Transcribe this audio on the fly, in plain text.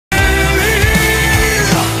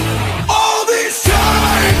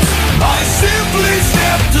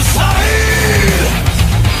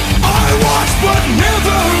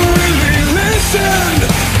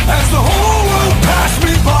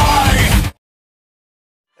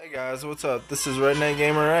Guys, what's up? This is Redneck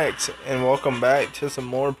Gamer X, and welcome back to some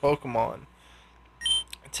more Pokemon.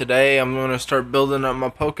 Today I'm going to start building up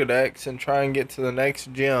my Pokedex and try and get to the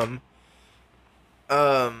next gym.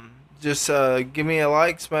 Just give me a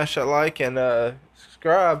like, smash that like, and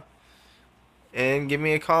subscribe. And give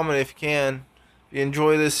me a comment if you can. If you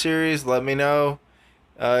enjoy this series, let me know.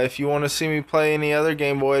 If you want to see me play any other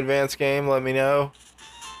Game Boy Advance game, let me know.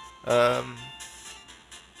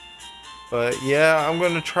 But yeah, I'm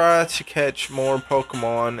going to try to catch more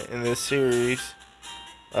Pokemon in this series.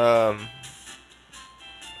 And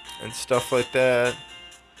stuff like that.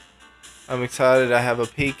 I'm excited. I have a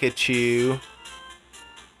Pikachu,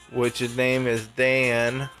 which his name is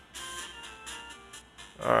Dan.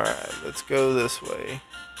 Alright, let's go this way.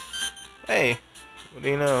 Hey, what do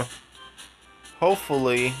you know?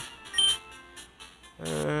 Hopefully.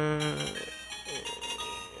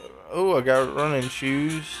 Oh, I got running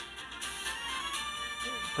shoes.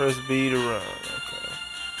 Press B to run. Okay.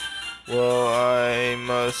 Well, I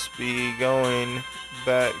must be going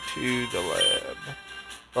back to the lab.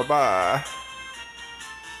 Bye-bye.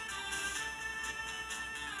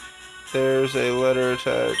 There's a letter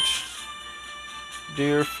attached.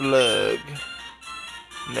 Dear Flug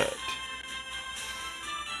Nut,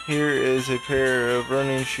 here is a pair of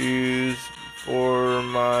running shoes for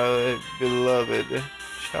my beloved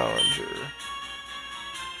Challenger.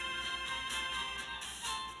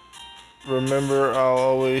 Remember, I'll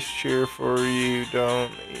always cheer for you.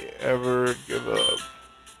 Don't ever give up.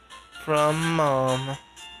 From Mom.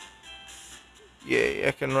 Yay,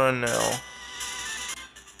 I can run now.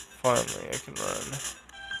 Finally, I can run.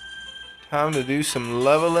 Time to do some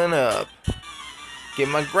leveling up. Get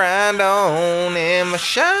my grind on and my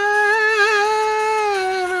shine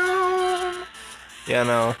on. Yeah, I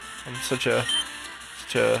know. I'm such a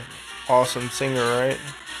awesome singer, right?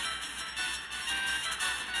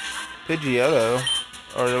 Pidgeotto.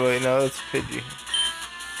 Or wait, no, that's Pidgey.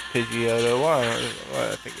 Pidgeotto. Why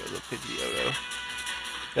I think it was a Pidgeotto?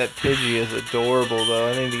 That Pidgey is adorable, though.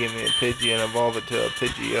 I need to get me a Pidgey and evolve it to a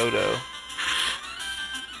Pidgeotto.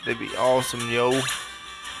 They'd be awesome, yo.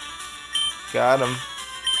 Got him.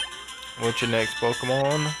 What's your next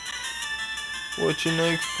Pokemon? What's your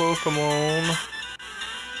next Pokemon?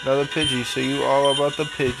 Another Pidgey. So you all about the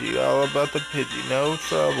Pidgey. All about the Pidgey. No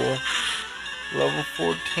trouble. Level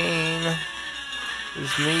 14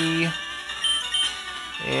 is me.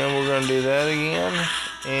 And we're going to do that again.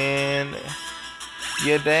 And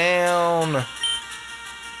you're down.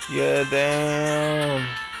 You're down.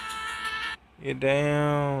 You're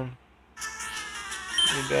down.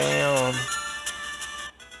 You're down.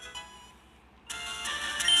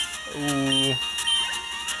 Ooh.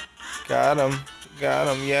 Got him. Got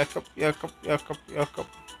him. Yuck up, yuck up, yuck up, yuck up.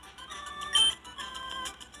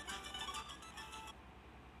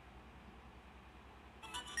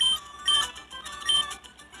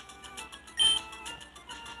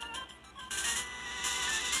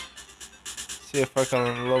 See if I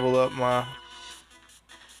can level up my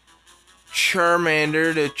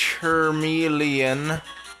Charmander to Charmeleon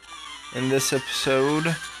in this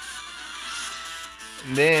episode.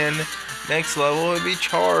 And then next level would be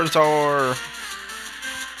Charizard.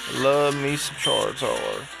 I love me some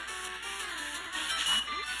Charizard.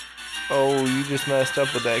 Oh, you just messed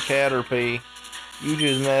up with that Caterpie. You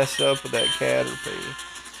just messed up with that Caterpie.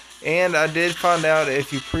 And I did find out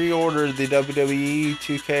if you pre-order the WWE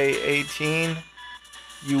 2K18,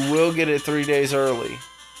 you will get it 3 days early.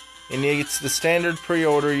 And it's the standard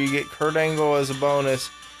pre-order. You get Kurt Angle as a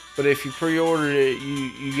bonus, but if you pre-ordered it,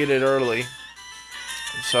 you get it early.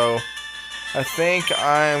 So I think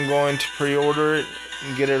I am going to pre-order it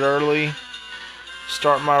and get it early.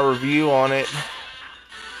 Start my review on it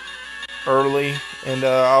early, and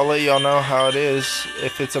I'll let y'all know how it is.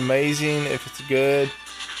 If it's amazing, if it's good.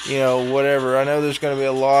 You know, whatever. I know there's going to be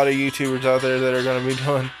a lot of YouTubers out there that are going to be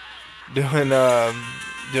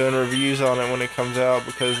doing reviews on it when it comes out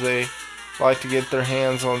because they like to get their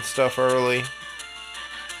hands on stuff early.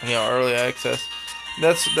 You know, early access.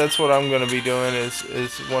 That's what I'm going to be doing is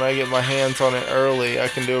when I get my hands on it early, I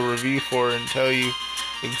can do a review for it and tell you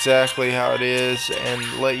exactly how it is and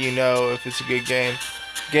let you know if it's a good game.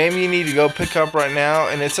 Game you need to go pick up right now,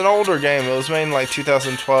 and it's an older game. It was made in like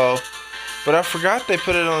 2012. But I forgot they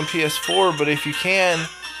put it on the PS4, but if you can,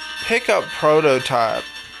 pick up Prototype.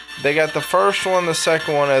 They got the first one, the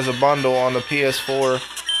second one as a bundle on the PS4.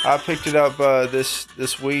 I picked it up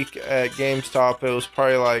this week at GameStop. It was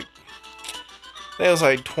probably like, I think it was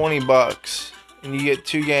like 20 bucks. And you get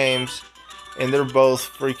 2 games, and they're both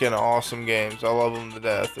freaking awesome games. I love them to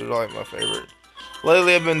death. They're like my favorite.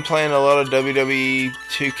 Lately I've been playing a lot of WWE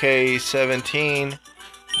 2K17.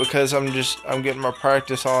 because I'm getting my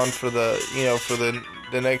practice on for the, for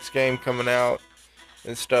the next game coming out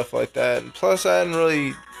and stuff like that. And plus, I hadn't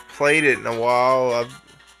really played it in a while.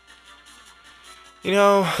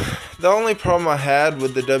 The only problem I had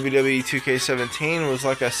with the WWE 2K17 was,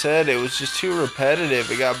 like I said, it was just too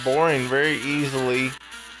repetitive. It got boring very easily.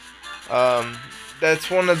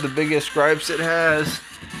 That's one of the biggest gripes it has,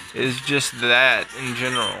 is just that in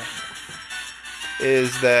general.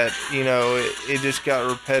 Is that, it just got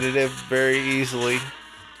repetitive very easily.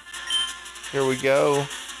 Here we go.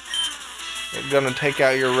 They're gonna take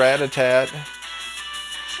out your Rat-a-tat.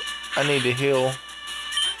 I need to heal.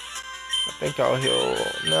 I think I'll heal.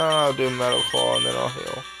 No, I'll do Metal Claw and then I'll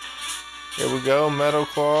heal. Here we go, Metal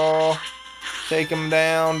Claw. Take him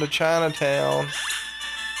down to Chinatown.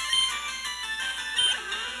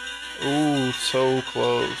 Ooh, so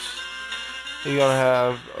close. He's gonna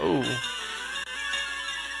have. Ooh.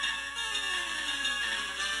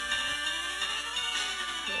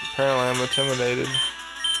 Apparently I'm intimidated.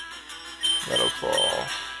 Metal Claw.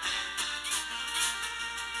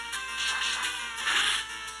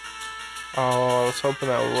 Oh, I was hoping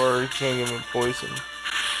that would work. He's gonna give me poison.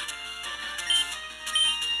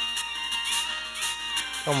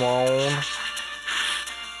 Come on.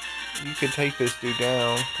 You could take this dude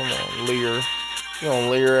down. Come on, leer. You gonna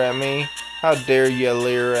leer at me? How dare you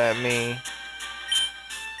leer at me?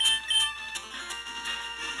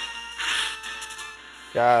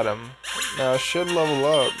 Got him. Now I should level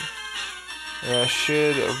up. And I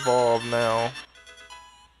should evolve now.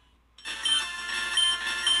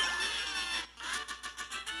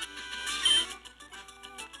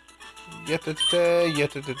 Here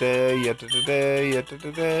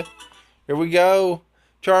we go.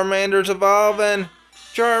 Charmander's evolving.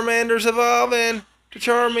 Charmander's evolving to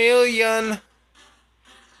Charmeleon.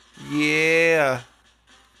 Yeah.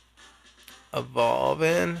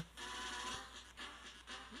 Evolving.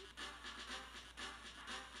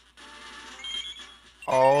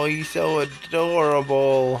 Oh, he's so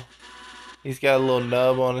adorable. He's got a little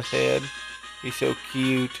nub on his head. He's so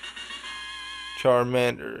cute.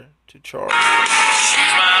 Charmander to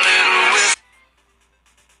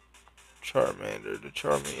Charmander to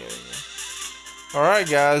Charmeleon. Alright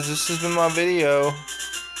guys, this has been my video.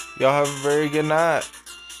 Y'all have a very good night.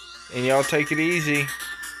 And y'all take it easy.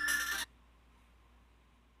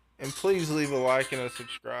 And please leave a like and a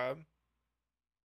subscribe.